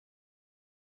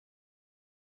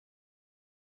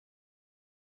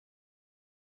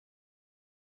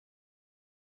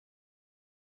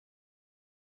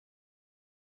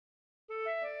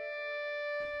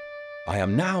I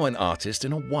am now an artist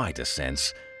in a wider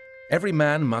sense. Every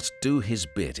man must do his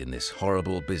bit in this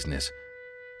horrible business.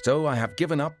 So I have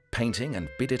given up painting and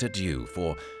bid it adieu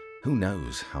for who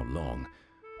knows how long,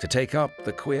 to take up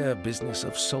the queer business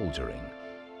of soldiering.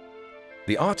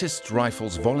 The Artists'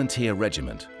 Rifles Volunteer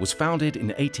Regiment was founded in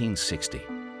 1860.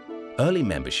 Early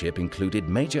membership included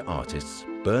major artists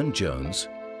Burne-Jones,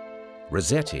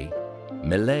 Rossetti,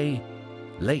 Millet,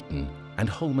 Leighton, and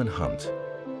Holman Hunt.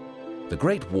 The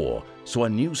Great War saw a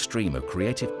new stream of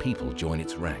creative people join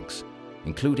its ranks,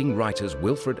 including writers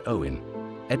Wilfred Owen,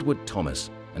 Edward Thomas,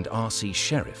 and R.C.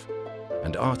 Sheriff,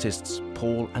 and artists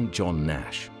Paul and John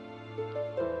Nash.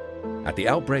 At the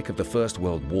outbreak of the First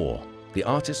World War, the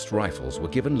Artists' Rifles were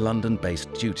given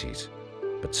London-based duties,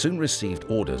 but soon received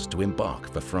orders to embark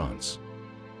for France.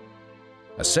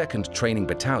 A second training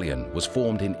battalion was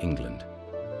formed in England.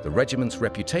 The regiment's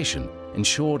reputation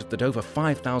ensured that over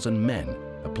 5,000 men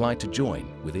applied to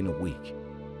join within a week.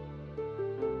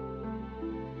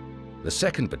 The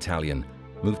 2nd Battalion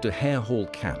moved to Hare Hall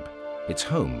Camp, its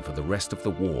home for the rest of the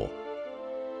war.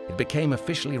 It became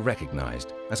officially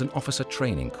recognized as an officer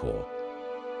training corps.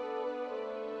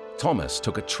 Thomas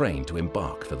took a train to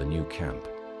embark for the new camp.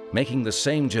 Making the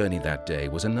same journey that day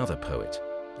was another poet,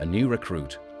 a new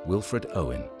recruit, Wilfred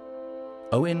Owen.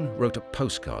 Owen wrote a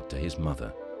postcard to his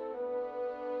mother.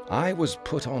 "I was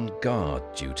put on guard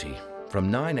duty from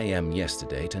 9 a.m.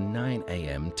 yesterday to 9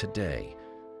 a.m. today.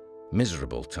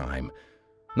 Miserable time.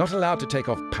 Not allowed to take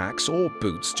off packs or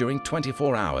boots during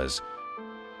 24 hours.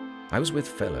 I was with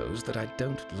fellows that I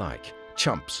don't like,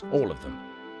 chumps, all of them.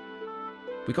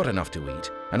 We got enough to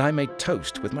eat, and I made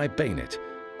toast with my bayonet.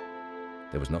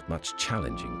 There was not much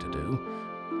challenging to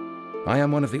do. I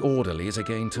am one of the orderlies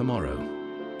again tomorrow.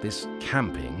 This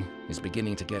camping is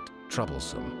beginning to get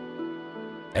troublesome."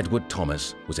 Edward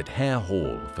Thomas was at Hare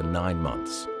Hall for 9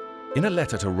 months. In a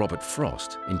letter to Robert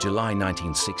Frost in July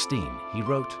 1916, he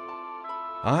wrote,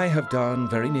 "I have done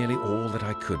very nearly all that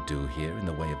I could do here in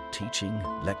the way of teaching,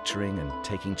 lecturing, and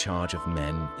taking charge of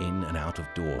men in and out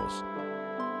of doors.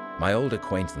 My old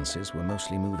acquaintances were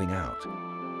mostly moving out.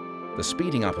 The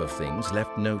speeding up of things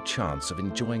left no chance of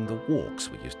enjoying the walks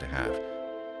we used to have,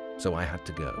 so I had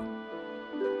to go."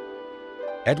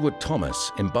 Edward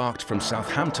Thomas embarked from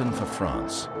Southampton for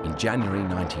France in January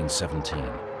 1917.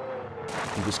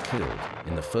 He was killed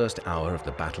in the first hour of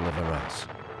the Battle of Arras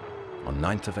on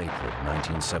 9th of April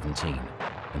 1917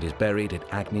 and is buried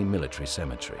at Agni Military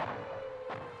Cemetery.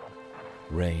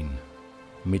 Rain,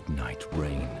 midnight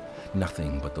rain,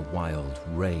 nothing but the wild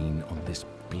rain on this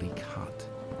bleak hut,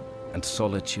 and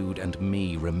solitude and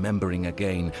me remembering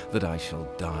again that I shall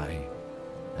die,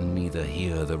 and neither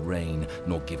hear the rain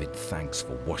nor give it thanks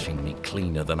for washing me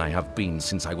cleaner than I have been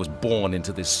since I was born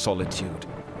into this solitude.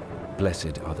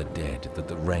 Blessed are the dead that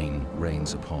the rain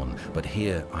rains upon, but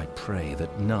here I pray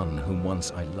that none whom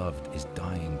once I loved is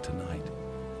dying tonight,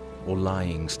 or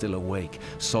lying still awake,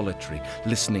 solitary,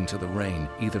 listening to the rain,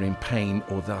 either in pain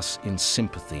or thus in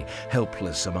sympathy,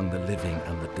 helpless among the living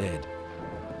and the dead,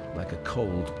 like a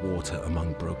cold water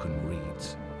among broken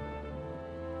reeds.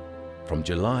 From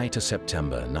July to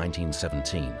September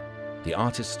 1917, the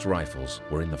Artists' Rifles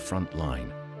were in the front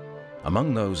line.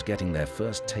 Among those getting their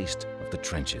first taste of the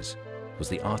trenches was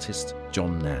the artist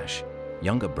John Nash,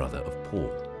 younger brother of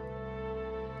Paul.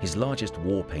 His largest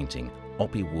war painting,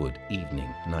 Oppy Wood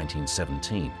Evening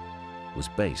 1917, was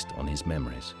based on his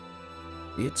memories.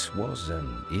 It was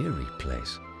an eerie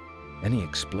place. Any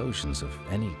explosions of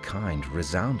any kind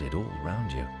resounded all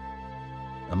round you.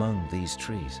 Among these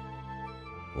trees,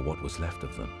 or what was left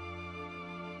of them.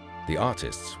 The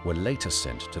artists were later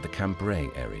sent to the Cambrai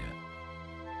area.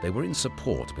 They were in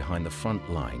support behind the front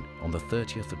line on the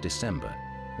 30th of December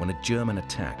when a German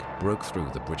attack broke through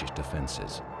the British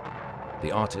defences.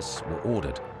 The artists were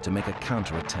ordered to make a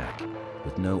counter-attack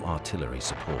with no artillery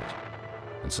support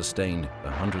and sustained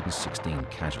 116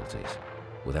 casualties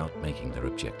without making their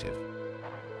objective.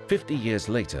 50 years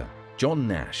later, John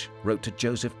Nash wrote to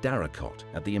Joseph Darracott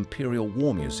at the Imperial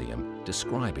War Museum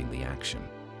describing the action.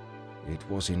 "It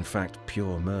was in fact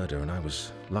pure murder, and I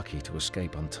was lucky to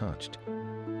escape untouched.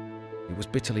 It was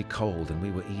bitterly cold and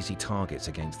we were easy targets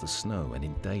against the snow and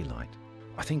in daylight.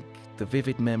 I think the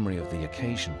vivid memory of the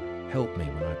occasion helped me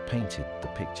when I painted the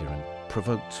picture and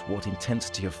provoked what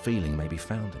intensity of feeling may be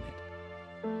found in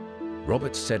it."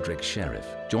 Robert Cedric Sheriff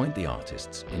joined the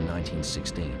artists in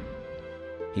 1916.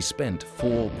 He spent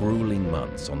 4 grueling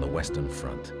months on the Western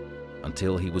Front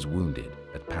until he was wounded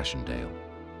at Passchendaele.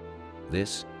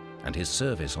 This, and his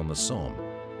service on the Somme,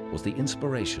 was the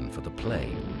inspiration for the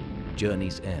play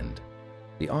Journey's End.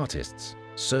 The artists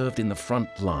served in the front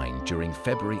line during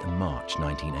February and March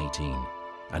 1918.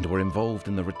 and were involved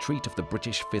in the retreat of the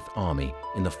British Fifth Army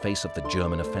in the face of the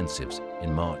German offensives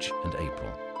in March and April.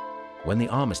 When the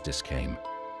armistice came,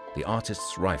 the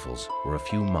artists' rifles were a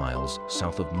few miles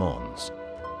south of Mons,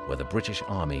 where the British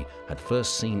Army had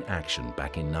first seen action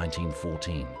back in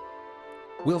 1914.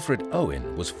 Wilfred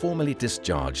Owen was formally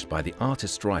discharged by the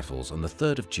Artists' Rifles on the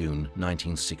 3rd of June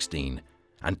 1916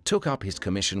 and took up his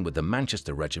commission with the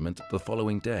Manchester Regiment the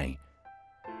following day.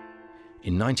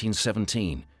 In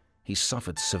 1917, he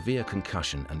suffered severe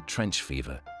concussion and trench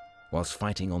fever whilst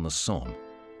fighting on the Somme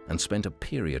and spent a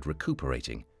period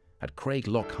recuperating at Craig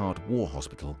Lockhart War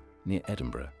Hospital near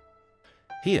Edinburgh.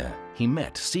 Here he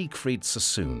met Siegfried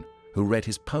Sassoon, who read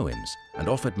his poems and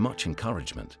offered much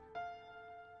encouragement.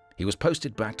 He was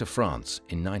posted back to France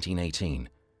in 1918,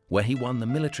 where he won the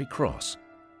Military Cross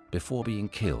before being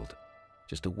killed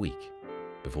just a week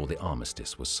before the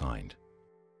armistice was signed.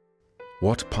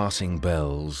 What passing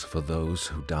bells for those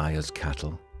who die as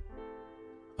cattle?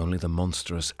 Only the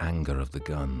monstrous anger of the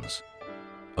guns.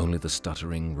 Only the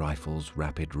stuttering rifle's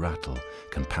rapid rattle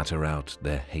can patter out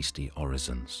their hasty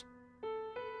orisons.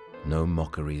 No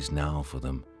mockeries now for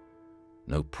them,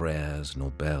 no prayers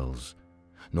nor bells,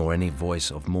 nor any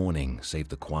voice of mourning save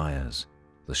the choirs,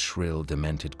 the shrill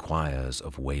demented choirs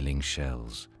of wailing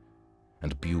shells,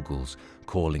 and bugles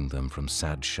calling them from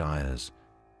sad shires.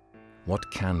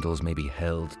 What candles may be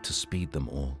held to speed them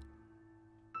all?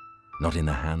 Not in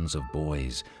the hands of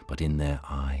boys, but in their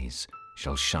eyes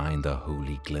shall shine the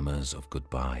holy glimmers of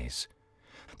goodbyes.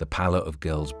 The pallor of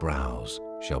girls' brows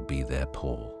shall be their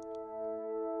pall.